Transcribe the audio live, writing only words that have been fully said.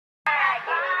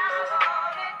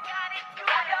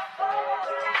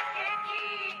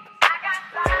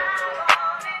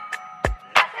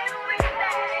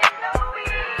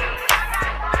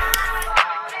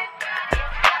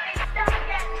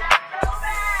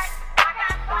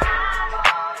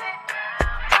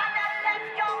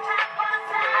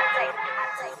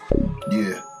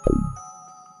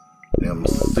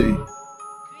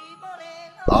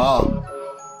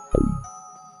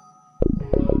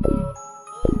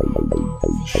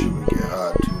Shit would get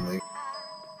hot too, nigga.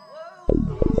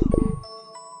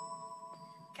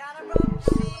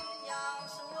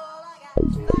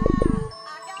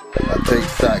 I take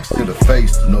sacks to the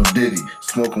face, no diddy.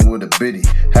 Smoking with a biddy.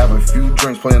 Have a few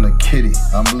drinks, playing a kitty.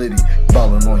 I'm litty.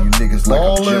 Ballin' on you niggas like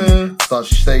I'm Jimmy. Thought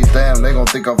she say damn, they gon'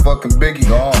 think I'm fucking Biggie.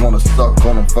 I wanna suck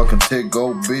on them fucking tick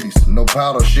gold biddies. No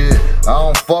powder shit. I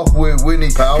don't fuck with Whitney.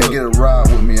 Can't get a ride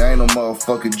with me. I ain't no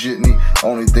motherfucking jitney.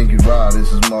 Only thing you ride is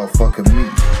motherfucking me.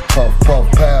 Puff, puff,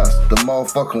 pass the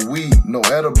motherfucking weed. No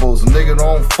edibles. Nigga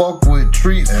don't fuck with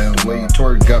treats. And the way you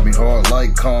twerk got me hard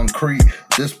like concrete.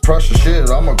 This pressure shit,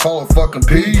 I'ma call it fucking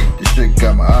P. This shit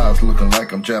got my eyes looking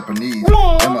like I'm Japanese.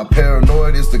 Am I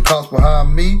paranoid? Is the cops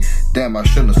behind me? Damn, I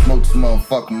shouldn't have smoked this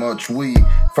motherfucking much weed.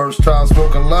 First time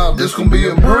smoking loud, this gon' be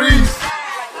a breeze.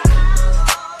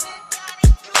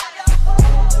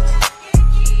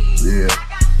 Yeah.